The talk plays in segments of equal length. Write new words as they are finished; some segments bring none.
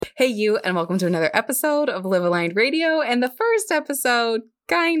Hey, you, and welcome to another episode of Live Aligned Radio, and the first episode,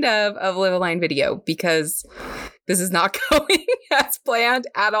 kind of Live Aligned Video, because this is not going as planned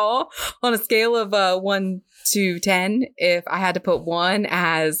at all. On a scale of 1 to 10, if I had to put 1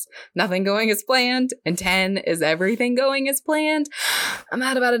 as nothing going as planned, and 10 is everything going as planned, I'm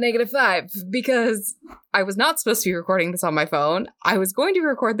at about a -5, because I was not supposed to be recording this on my phone. I was going to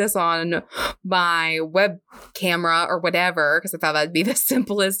record this on my web camera or whatever, because I thought that'd be the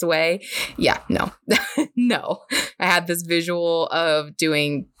simplest way. Yeah, no. No. I had this visual of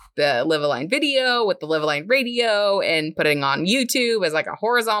doing the Live Aligned Video with the Live Aligned Radio and putting on YouTube as like a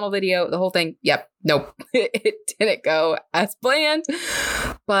horizontal video, the whole thing. Yep. Nope. It didn't go as planned.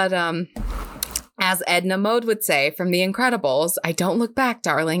 But, as Edna Mode would say from The Incredibles, I don't look back,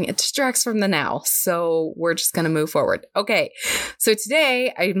 darling. It distracts from the now. So we're just going to move forward. Okay. So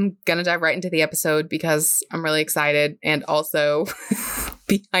today I'm going to dive right into the episode because I'm really excited and also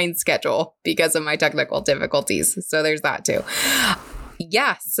behind schedule because of my technical difficulties. So there's that too.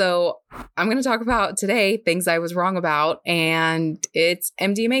 Yeah, so I'm going to talk about today things I was wrong about, and it's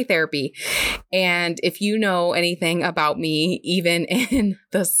MDMA therapy. And if you know anything about me, even in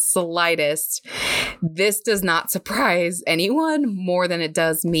the slightest, this does not surprise anyone more than it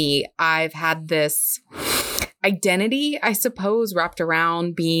does me. I've had this identity, I suppose, wrapped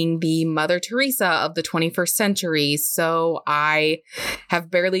around being the Mother Teresa of the 21st century. So I have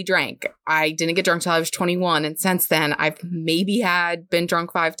barely drank. I didn't get drunk till I was 21. And since then, I've maybe been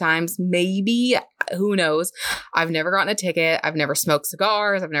drunk 5 times, maybe, who knows? I've never gotten a ticket. I've never smoked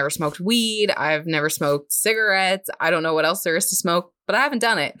cigars. I've never smoked weed. I've never smoked cigarettes. I don't know what else there is to smoke, but I haven't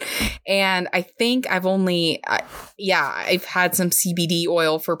done it. And I think I've had some CBD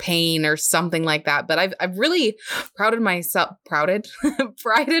oil for pain or something like that. But I've really prided myself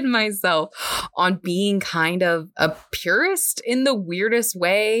on being kind of a purist in the weirdest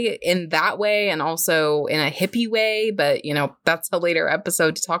way, in that way, and also in a hippie way. But, that's a later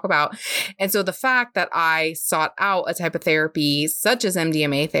episode to talk about. And so the fact that I sought out a type of therapy such as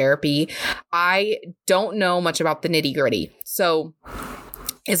MDMA therapy, I don't know much about the nitty gritty. So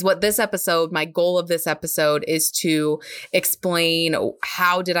my goal of this episode is to explain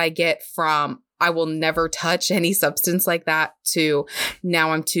how did I get from I will never touch any substance like that to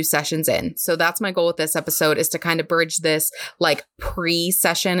now I'm 2 sessions in. So that's my goal with this episode, is to kind of bridge this like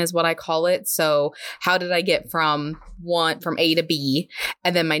pre-session is what I call it. So how did I get from A to B?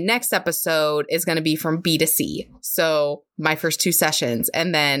 And then my next episode is going to be from B to C. So my first 2 sessions.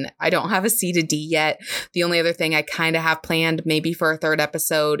 And then I don't have a C to D yet. The only other thing I kind of have planned maybe for a 3rd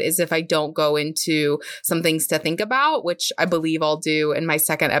episode is if I don't go into some things to think about, which I believe I'll do in my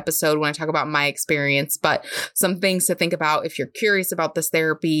 2nd episode when I talk about my experience, but some things to think about if you're curious about this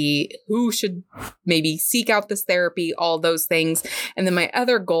therapy, who should maybe seek out this therapy, all those things. And then my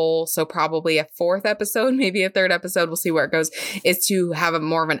other goal, so probably a 4th episode, maybe a 3rd episode, we'll see where it goes, is to have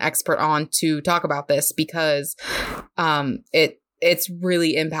more of an expert on to talk about this because it's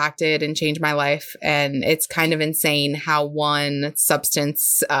really impacted and changed my life. And it's kind of insane how one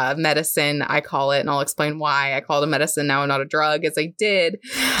substance, medicine, I call it, and I'll explain why I call it a medicine now and not a drug, as I did.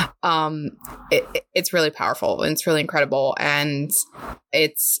 It's really powerful and it's really incredible. And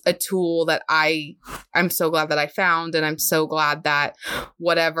it's a tool that I'm so glad that I found. And I'm so glad that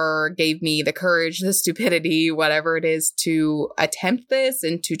whatever gave me the courage, the stupidity, whatever it is to attempt this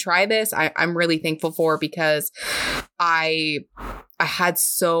and to try this, I'm really thankful for, because I had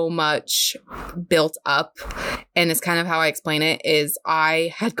so much built up, and it's kind of how I explain it is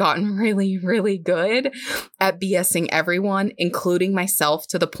I had gotten really, really good at BSing everyone, including myself,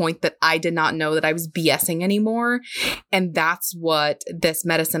 to the point that I did not know that I was BSing anymore. And that's what this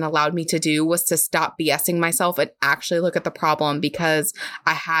medicine allowed me to do, was to stop BSing myself and actually look at the problem, because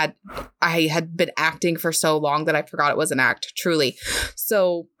I had been acting for so long that I forgot it was an act, truly.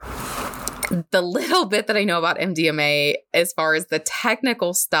 So the little bit that I know about MDMA as far as the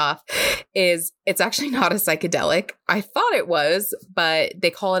technical stuff is it's actually not a psychedelic. I thought it was, but they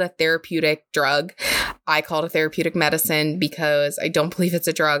call it a therapeutic drug. I call it a therapeutic medicine because I don't believe it's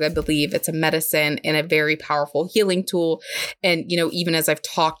a drug. I believe it's a medicine and a very powerful healing tool. And, even as I've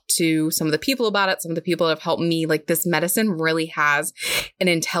talked to some of the people about it, some of the people that have helped me, like, this medicine really has an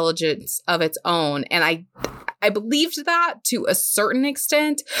intelligence of its own. And I believed that to a certain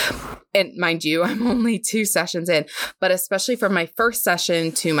extent. And mind you, I'm only 2 sessions in, but especially from my first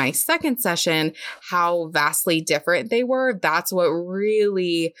session to my second session, how vastly different they were. That's what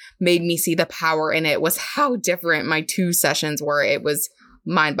really made me see the power in it, was how different my 2 sessions were. It was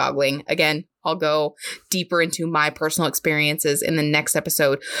mind-boggling. Again, I'll go deeper into my personal experiences in the next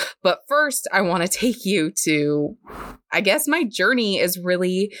episode. But first, I want to take you to, I guess my journey is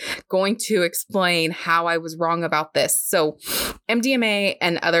really going to explain how I was wrong about this. So MDMA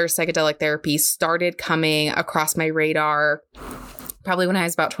and other psychedelic therapies started coming across my radar probably when I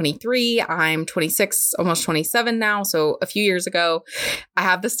was about 23. I'm 26, almost 27 now. So a few years ago, I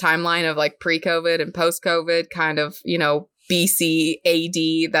have this timeline of like pre-COVID and post-COVID kind of, BC,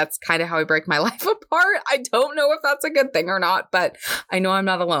 AD. That's kind of how I break my life apart. I don't know if that's a good thing or not, but I know I'm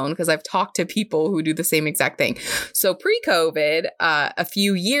not alone because I've talked to people who do the same exact thing. So pre-COVID, a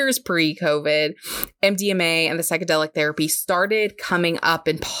few years pre-COVID, MDMA and the psychedelic therapy started coming up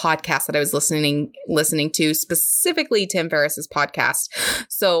in podcasts that I was listening to, specifically Tim Ferriss's podcast.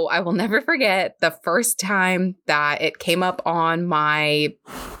 So I will never forget the first time that it came up on my,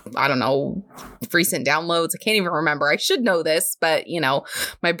 recent downloads. I can't even remember. I should know this, but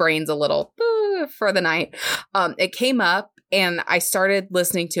my brain's a little for the night. It came up and I started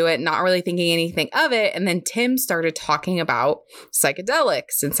listening to it, not really thinking anything of it. And then Tim started talking about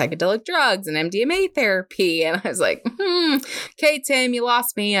psychedelics and psychedelic drugs and MDMA therapy. And I was like, okay, Tim, you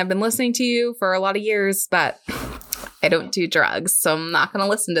lost me. I've been listening to you for a lot of years, but I don't do drugs, so I'm not going to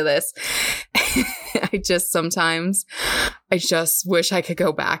listen to this. I just wish I could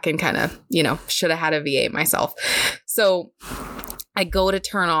go back and kind of, should have had a V8 myself. So I go to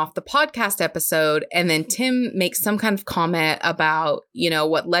turn off the podcast episode, and then Tim makes some kind of comment about,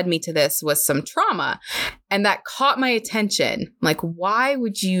 what led me to this was some trauma. And that caught my attention. Like, why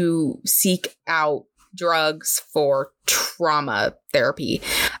would you seek out drugs for trauma therapy?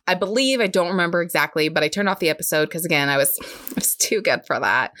 I don't remember exactly, but I turned off the episode because, again, I was too good for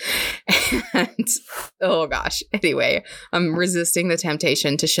that. And oh gosh. Anyway, I'm resisting the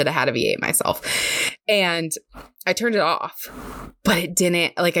temptation to should have had a V8 myself. And I turned it off, but it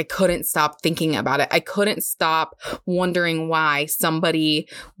didn't, I couldn't stop thinking about it. I couldn't stop wondering why somebody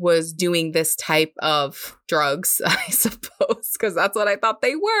was doing this type of drugs, I suppose, because that's what I thought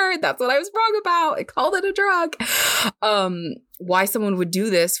they were. That's what I was wrong about. I called it a drug. Why someone would do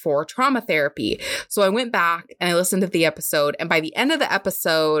this for trauma therapy. So I went back and I listened to the episode. And by the end of the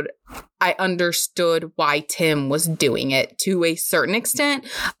episode, I understood why Tim was doing it to a certain extent,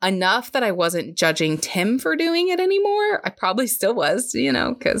 enough that I wasn't judging Tim for doing it anymore. I probably still was,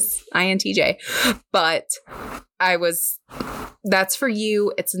 because INTJ. But that's for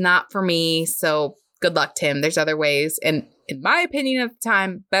you. It's not for me. So good luck, Tim. There's other ways. And in my opinion at the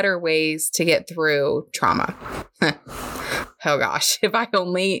time, better ways to get through trauma. Oh gosh, if I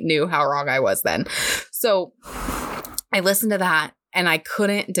only knew how wrong I was then. So I listened to that and I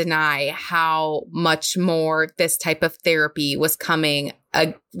couldn't deny how much more this type of therapy was coming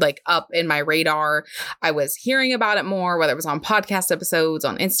up in my radar. I was hearing about it more, whether it was on podcast episodes,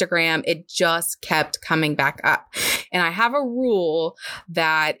 on Instagram. It just kept coming back up. And I have a rule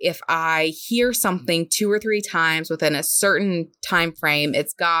that if I hear something 2 or 3 times within a certain time frame,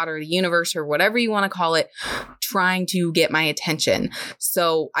 it's God or the universe or whatever you want to call it, trying to get my attention.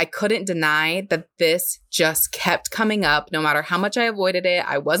 So I couldn't deny that this just kept coming up no matter how much I avoided it.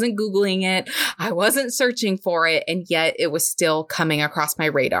 I wasn't Googling it. I wasn't searching for it. And yet it was still coming across my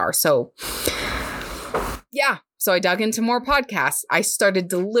radar. So yeah. So I dug into more podcasts. I started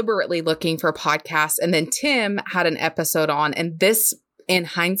deliberately looking for podcasts. And then Tim had an episode on, and this, in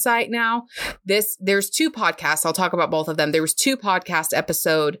hindsight now, there's 2 podcasts. I'll talk about both of them. There was 2 podcast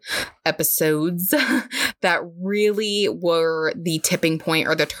episodes that really were the tipping point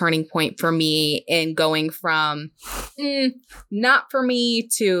or the turning point for me in going from not for me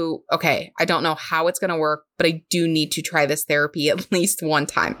to, okay, I don't know how it's going to work, but I do need to try this therapy at least one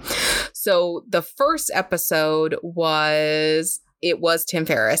time. So the first episode was Tim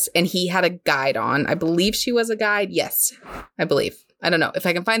Ferriss, and he had a guide on. I believe she was a guide. Yes, I believe. I don't know. If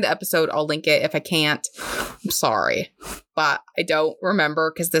I can find the episode, I'll link it. If I can't, I'm sorry. But I don't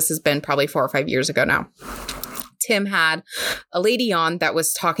remember because this has been probably 4 or 5 years ago now. Tim had a lady on that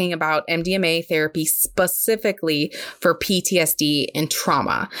was talking about MDMA therapy specifically for PTSD and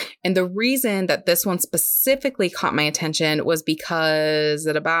trauma. And the reason that this one specifically caught my attention was because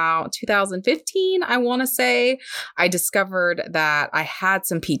at about 2015, I want to say, I discovered that I had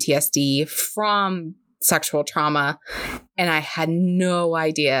some PTSD from sexual trauma, and I had no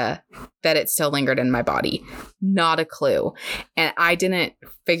idea that it still lingered in my body. Not a clue. And I didn't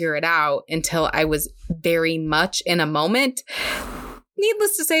figure it out until I was very much in a moment.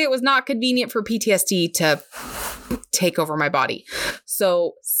 Needless to say, it was not convenient for PTSD to take over my body.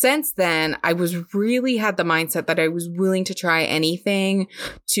 So since then, I was really had the mindset that I was willing to try anything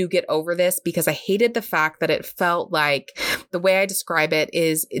to get over this, because I hated the fact that it felt like, the way I describe it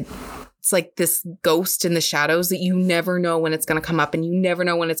is it's like this ghost in the shadows that you never know when it's going to come up, and you never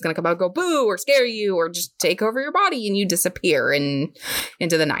know when it's going to come out, go boo, or scare you, or just take over your body, and you disappear into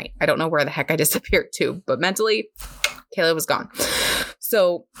the night. I don't know where the heck I disappeared to, but mentally, Kayla was gone.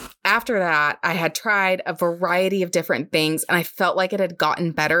 So after that, I had tried a variety of different things, and I felt like it had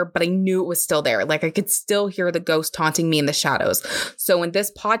gotten better, but I knew it was still there. Like, I could still hear the ghost taunting me in the shadows. So when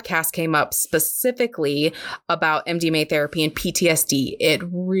this podcast came up specifically about MDMA therapy and PTSD, it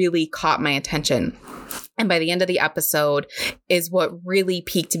really caught my attention. And by the end of the episode is what really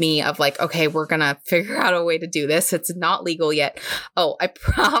piqued me of like, okay, we're going to figure out a way to do this. It's not legal yet. Oh, I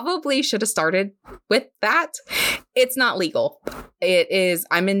probably should have started with that. It's not legal. It is,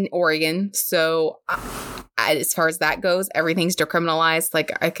 I'm in Oregon. So as far as that goes, everything's decriminalized.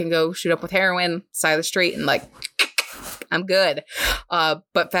 Like, I can go shoot up with heroin, side of the street, and like, I'm good.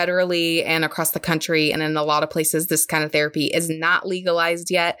 But federally and across the country and in a lot of places, this kind of therapy is not legalized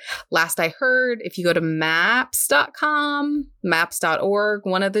yet. Last I heard, if you go to maps.com, maps.org,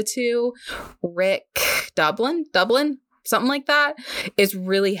 one of the two, Rick Dublin, something like that, is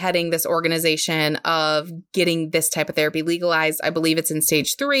really heading this organization of getting this type of therapy legalized. I believe it's in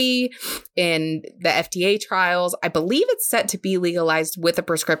stage 3 in the FDA trials. I believe it's set to be legalized with a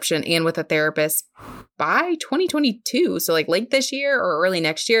prescription and with a therapist by 2022. So like late this year or early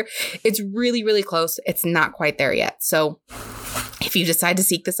next year. It's really, really close. It's not quite there yet. So if you decide to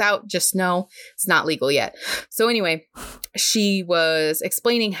seek this out, just know it's not legal yet. So anyway, she was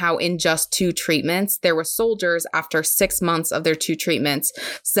explaining how in just 2 treatments, there were soldiers after 6 months of their 2 treatments,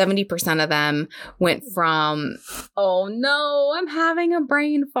 70% of them went from, oh no, I'm having a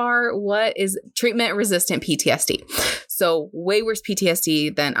brain fart. What is treatment resistant PTSD? So way worse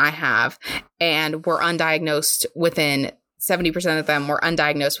PTSD than I have, and were undiagnosed within 70% of them were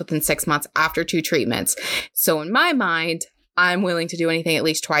undiagnosed within 6 months after 2 treatments. So in my mind, I'm willing to do anything at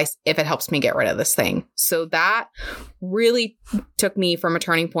least twice if it helps me get rid of this thing. So that really took me from a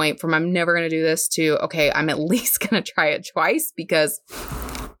turning point from I'm never going to do this to, okay, I'm at least going to try it twice because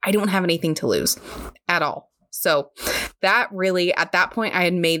I don't have anything to lose at all. So that really, at that point, I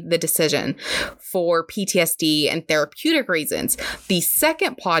had made the decision for PTSD and therapeutic reasons. The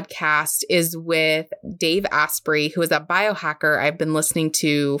second podcast is with Dave Asprey, who is a biohacker I've been listening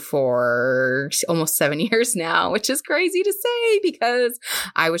to for almost 7 years now, which is crazy to say because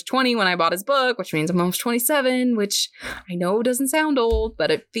I was 20 when I bought his book, which means I'm almost 27, which I know doesn't sound old,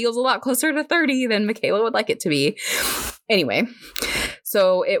 but it feels a lot closer to 30 than Michaela would like it to be. Anyway,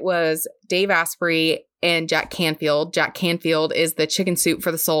 so it was Dave Asprey and Jack Canfield. Jack Canfield is the chicken soup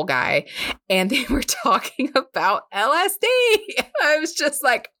for the soul guy. And they were talking about LSD. I was just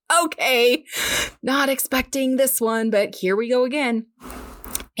like, okay, not expecting this one, but here we go again.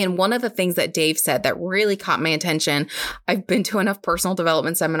 And one of the things that Dave said that really caught my attention, I've been to enough personal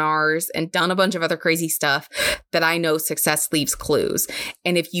development seminars and done a bunch of other crazy stuff that I know success leaves clues.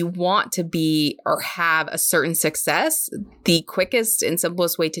 And if you want to be or have a certain success, the quickest and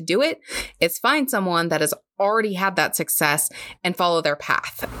simplest way to do it is find someone that has already had that success and follow their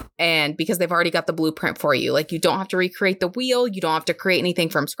path. And because they've already got the blueprint for you, like you don't have to recreate the wheel. You don't have to create anything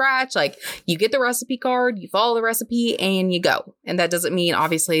from scratch. Like you get the recipe card, you follow the recipe and you go. And that doesn't mean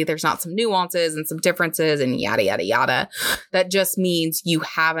obviously there's not some nuances and some differences and yada, yada, yada. That just means you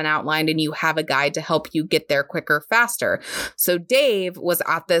have an outline and you have a guide to help you get there quicker, faster. So Dave was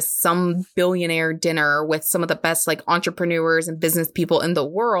at this some billionaire dinner with some of the best like entrepreneurs and business people in the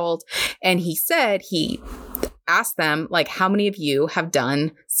world. And he said he asked them, like, how many of you have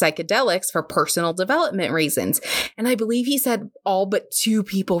done psychedelics for personal development reasons? And I believe he said all but 2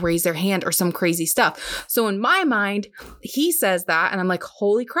 people raised their hand or some crazy stuff. So in my mind, he says that, and I'm like,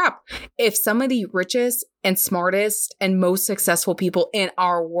 holy crap. If some of the richest and smartest and most successful people in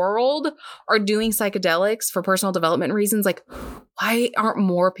our world are doing psychedelics for personal development reasons, like, why aren't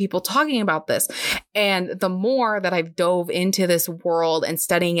more people talking about this? And the more that I've dove into this world and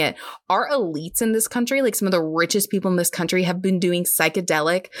studying it, our elites in this country, like some of the richest people in this country, have been doing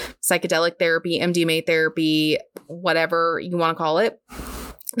psychedelic therapy, MDMA therapy, whatever you want to call it.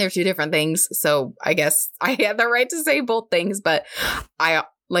 They're 2 different things. So I guess I had the right to say both things, but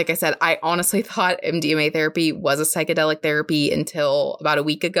like I said, I honestly thought MDMA therapy was a psychedelic therapy until about a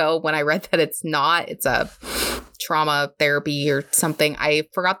week ago when I read that it's not. It's a trauma therapy or something. I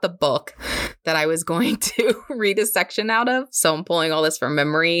forgot the book that I was going to read a section out of. So I'm pulling all this from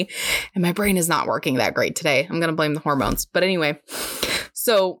memory and my brain is not working that great today. I'm going to blame the hormones. But anyway,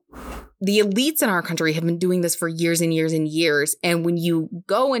 so the elites in our country have been doing this for years and years and years. And when you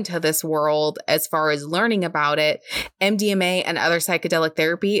go into this world, as far as learning about it, MDMA and other psychedelic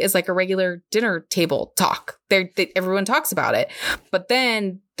therapy is like a regular dinner table talk. Everyone talks about it. But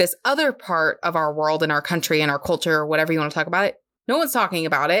then this other part of our world and our country and our culture, or whatever you want to talk about it, no one's talking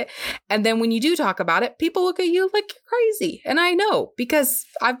about it. And then when you do talk about it, people look at you like you're crazy. And I know, because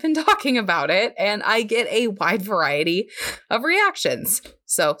I've been talking about it and I get a wide variety of reactions.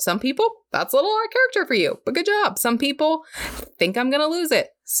 So some people, that's a little out of character for you, but good job. Some people think I'm going to lose it.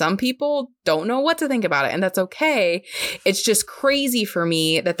 Some people don't know what to think about it, and that's okay. It's just crazy for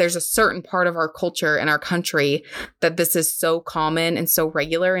me that there's a certain part of our culture and our country that this is so common and so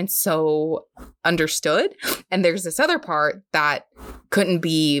regular and so understood. And there's this other part that couldn't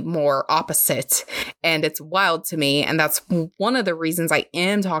be more opposite. And it's wild to me. And that's one of the reasons I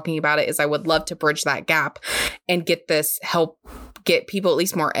am talking about it, is I would love to bridge that gap and help get people at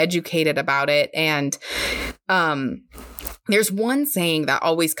least more educated about it. And there's one saying that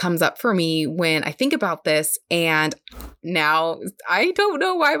always comes up for me when I think about this, and now I don't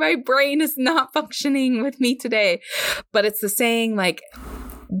know why my brain is not functioning with me today, but it's the saying like,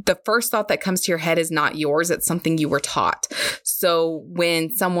 the first thought that comes to your head is not yours. It's something you were taught. So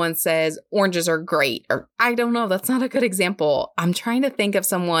when someone says oranges are great, or I don't know, that's not a good example. I'm trying to think of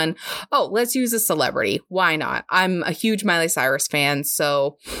someone. Oh, let's use a celebrity. Why not? I'm a huge Miley Cyrus fan.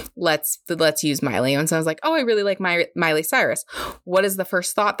 So let's use Miley. And someone's like, oh, I really like Miley Cyrus. What is the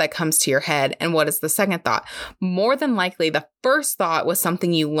first thought that comes to your head? And what is the second thought? More than likely, the first thought was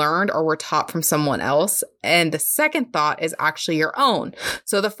something you learned or were taught from someone else. And the second thought is actually your own.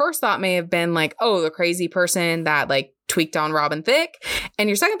 So the first thought may have been like, oh, the crazy person that like tweaked on Robin Thicke. And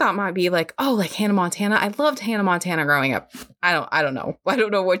your second thought might be like, oh, like Hannah Montana. I loved Hannah Montana growing up. I don't know. I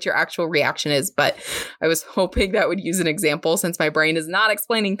don't know what your actual reaction is, but I was hoping that would use an example since my brain is not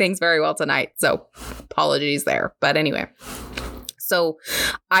explaining things very well tonight. So apologies there. But anyway. So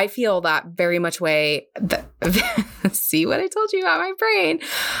I feel that very much way. See what I told you about my brain?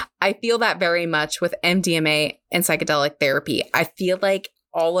 I feel that very much with MDMA and psychedelic therapy. I feel like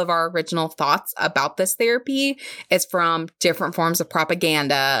all of our original thoughts about this therapy is from different forms of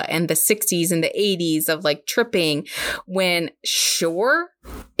propaganda and the 60s and the 80s of like tripping, when sure,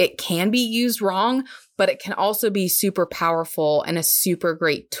 it can be used wrong, but it can also be super powerful and a super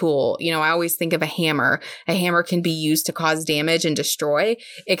great tool. You know, I always think of a hammer. A hammer can be used to cause damage and destroy.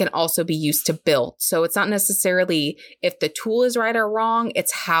 It can also be used to build. So it's not necessarily if the tool is right or wrong,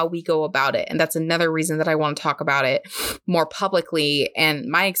 it's how we go about it. And that's another reason that I want to talk about it more publicly and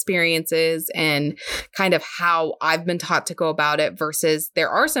my experiences and kind of how I've been taught to go about it, versus there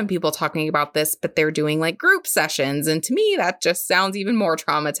are some people talking about this, but they're doing like group sessions. And to me, that just sounds even more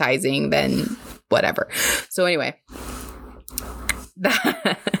traumatizing than whatever. So anyway,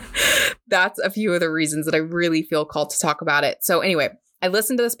 that's a few of the reasons that I really feel called to talk about it. So anyway, I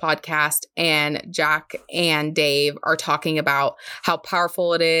listened to this podcast and Jack and Dave are talking about how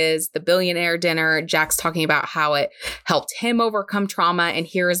powerful it is, the billionaire dinner. Jack's talking about how it helped him overcome trauma. And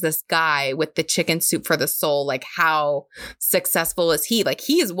here is this guy with the chicken soup for the soul. Like, how successful is he? Like,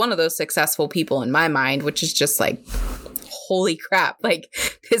 he is one of those successful people in my mind, which is just like, holy crap. Like,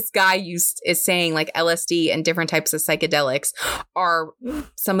 this guy is saying like LSD and different types of psychedelics are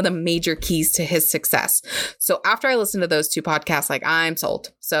some of the major keys to his success. So after I listened to those two podcasts, like, I'm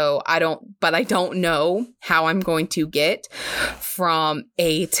sold. So I don't know how I'm going to get from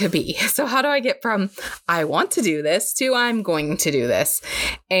A to B. So how do I get from I want to do this to I'm going to do this?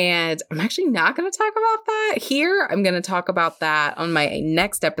 And I'm actually not going to talk about that here. I'm going to talk about that on my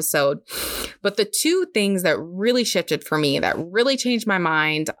next episode. But the two things that really shifted for me, that really changed my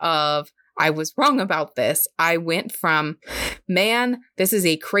mind of I was wrong about this. I went from, man, this is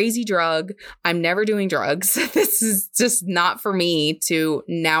a crazy drug. I'm never doing drugs. This is just not for me, to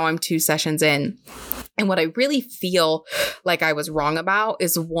now I'm 2 sessions in. And what I really feel like I was wrong about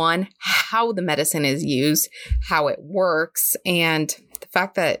is, one, how the medicine is used, how it works, and the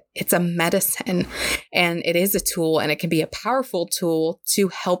fact that it's a medicine and it is a tool, and it can be a powerful tool to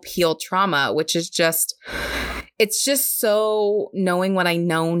help heal trauma, which is just, it's just so, knowing what I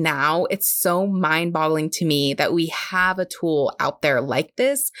know now, it's so mind-boggling to me that we have a tool out there like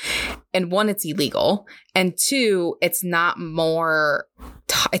this. And one, it's illegal. And two, it's not more,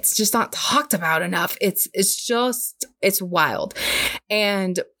 it's just not talked about enough. It's wild.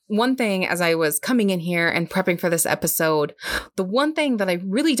 And one thing as I was coming in here and prepping for this episode, the one thing that I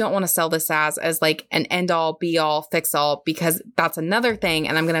really don't want to sell this as like an end all, be all, fix all, because that's another thing.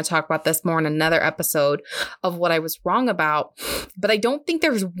 And I'm going to talk about this more in another episode of what I was wrong about. But I don't think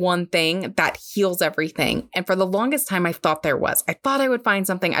there's one thing that heals everything. And for the longest time, I thought there was. I thought I would find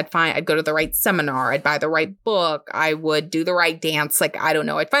something. I'd go to the right seminar. I'd buy the right book. I would do the right dance. Like, I don't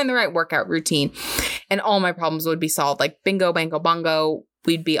know. I'd find the right workout routine and all my problems would be solved. Like bingo, bango, bongo.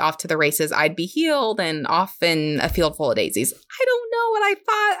 We'd be off to the races. I'd be healed and off in a field full of daisies. I don't know what I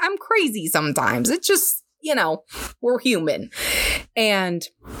thought. I'm crazy sometimes. It's just, we're human. And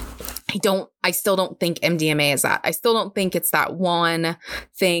I still don't think MDMA is that. I still don't think it's that one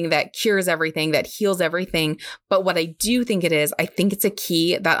thing that cures everything, that heals everything. But what I do think it is, I think it's a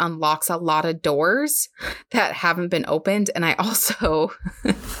key that unlocks a lot of doors that haven't been opened. And I also,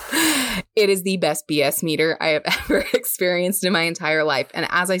 it is the best BS meter I have ever experienced in my entire life. And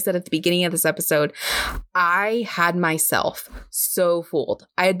as I said at the beginning of this episode, I had myself so fooled.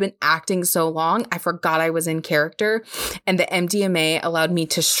 I had been acting so long, I forgot I was in character. And the MDMA allowed me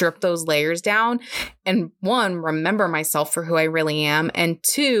to strip those layers down and one, remember myself for who I really am. And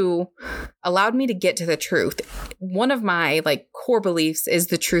two, allowed me to get to the truth. One of my core beliefs is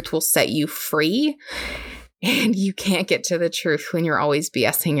the truth will set you free. And you can't get to the truth when you're always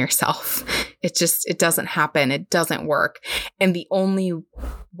BSing yourself. It doesn't happen. It doesn't work. And the only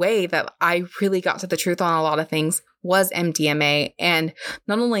way that I really got to the truth on a lot of things was MDMA. And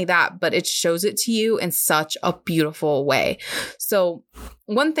not only that, but it shows it to you in such a beautiful way. So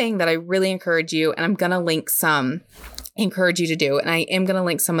one thing that I really encourage you, and I'm going to encourage you to do, and I am going to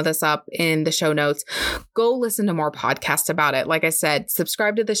link some of this up in the show notes, go listen to more podcasts about it. Like I said,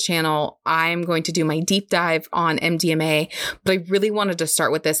 subscribe to this channel. I'm going to do my deep dive on MDMA, but I really wanted to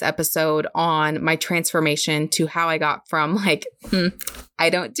start with this episode on my transformation to how I got from I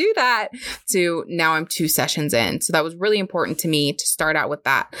don't do that to now I'm 2 sessions in. So that was really important to me to start out with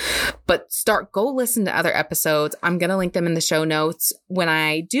that. But go listen to other episodes. I'm going to link them in the show notes. When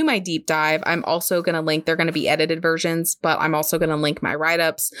I do my deep dive, I'm also going to link, they're going to be edited versions, but I'm also going to link my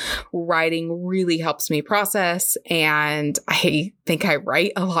write-ups. Writing really helps me process. And I think I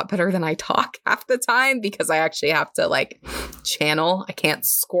write a lot better than I talk half the time because I actually have to channel. I can't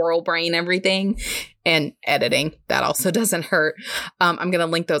squirrel brain everything. And editing, that also doesn't hurt. I'm going to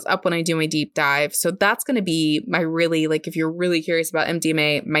link those up when I do my deep dive. So that's going to be my really, if you're really curious about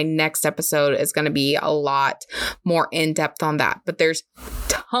MDMA, my next episode is going to be a lot more in depth on that. But there's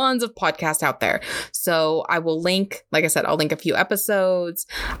tons of podcasts out there. So I will link, like I said, I'll link a few episodes.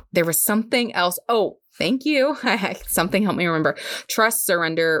 There was something else. Oh, thank you. Something helped me remember. Trust,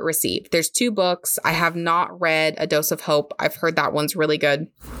 Surrender, Receive. There's 2 books. I have not read A Dose of Hope. I've heard that one's really good.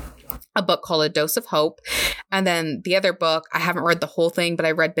 A book called A Dose of Hope. And then the other book, I haven't read the whole thing, but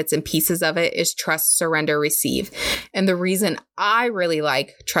I read bits and pieces of it, is Trust, Surrender, Receive. And the reason I really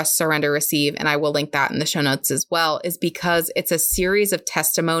like Trust, Surrender, Receive, and I will link that in the show notes as well, is because it's a series of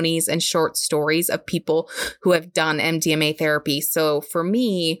testimonies and short stories of people who have done MDMA therapy. So for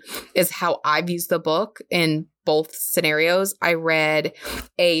me, is how I've used the book in both scenarios. I read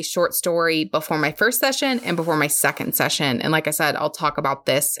a short story before my first session and before my second session. And like I said, I'll talk about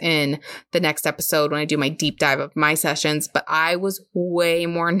this in the next episode when I do my deep dive of my sessions. But I was way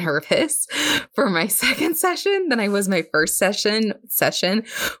more nervous for my second session than I was my first session,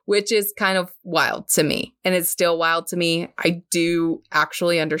 which is kind of wild to me. And it's still wild to me. I do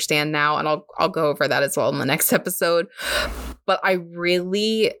actually understand now, and I'll go over that as well in the next episode. But I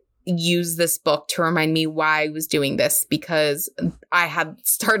really use this book to remind me why I was doing this, because I had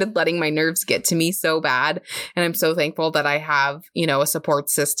started letting my nerves get to me so bad. And I'm so thankful that I have, a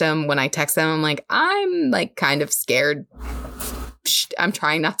support system. When I text them, I'm like, I'm kind of scared. I'm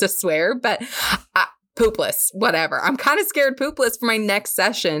trying not to swear, but poopless, whatever. I'm kind of scared poopless for my next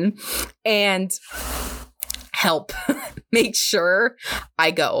session, and help make sure I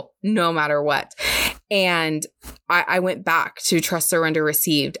go no matter what. And I went back to Trust, Surrender,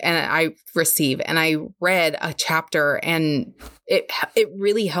 Receive, and I read a chapter, and it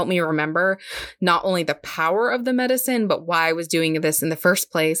really helped me remember not only the power of the medicine, but why I was doing this in the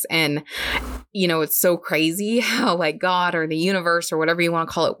first place. And, it's so crazy how God or the universe or whatever you want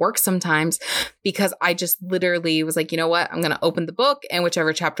to call it works sometimes, because I just literally was like, you know what, I'm going to open the book, and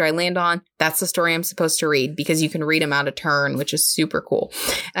whichever chapter I land on, that's the story I'm supposed to read, because you can read them out of turn, which is super cool.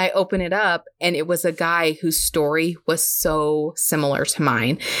 And I open it up, and it was a guy whose story was so similar to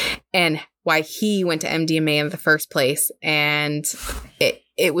mine, and why he went to MDMA in the first place. And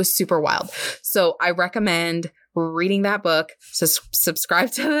it was super wild. So I recommend reading that book. So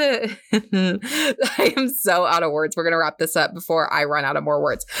subscribe to the, I am so out of words. We're going to wrap this up before I run out of more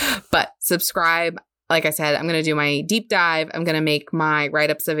words, but subscribe. Like I said, I'm going to do my deep dive. I'm going to make my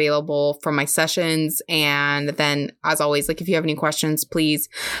write-ups available from my sessions. And then, as always, like if you have any questions, please,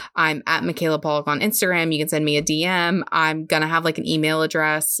 I'm at Michaela Pollock on Instagram. You can send me a DM. I'm going to have like an email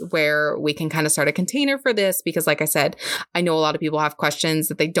address where we can kind of start a container for this because, like I said, I know a lot of people have questions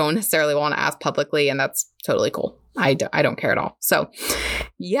that they don't necessarily want to ask publicly, and that's totally cool. I don't care at all. So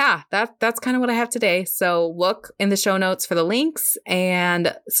yeah, that's kind of what I have today. So look in the show notes for the links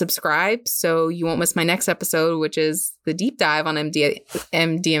and subscribe so you won't miss my next episode, which is the deep dive on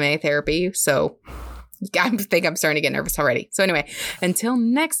MDMA therapy. So I think I'm starting to get nervous already. So anyway, until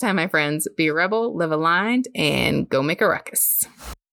next time, my friends, be a rebel, live aligned, and go make a ruckus.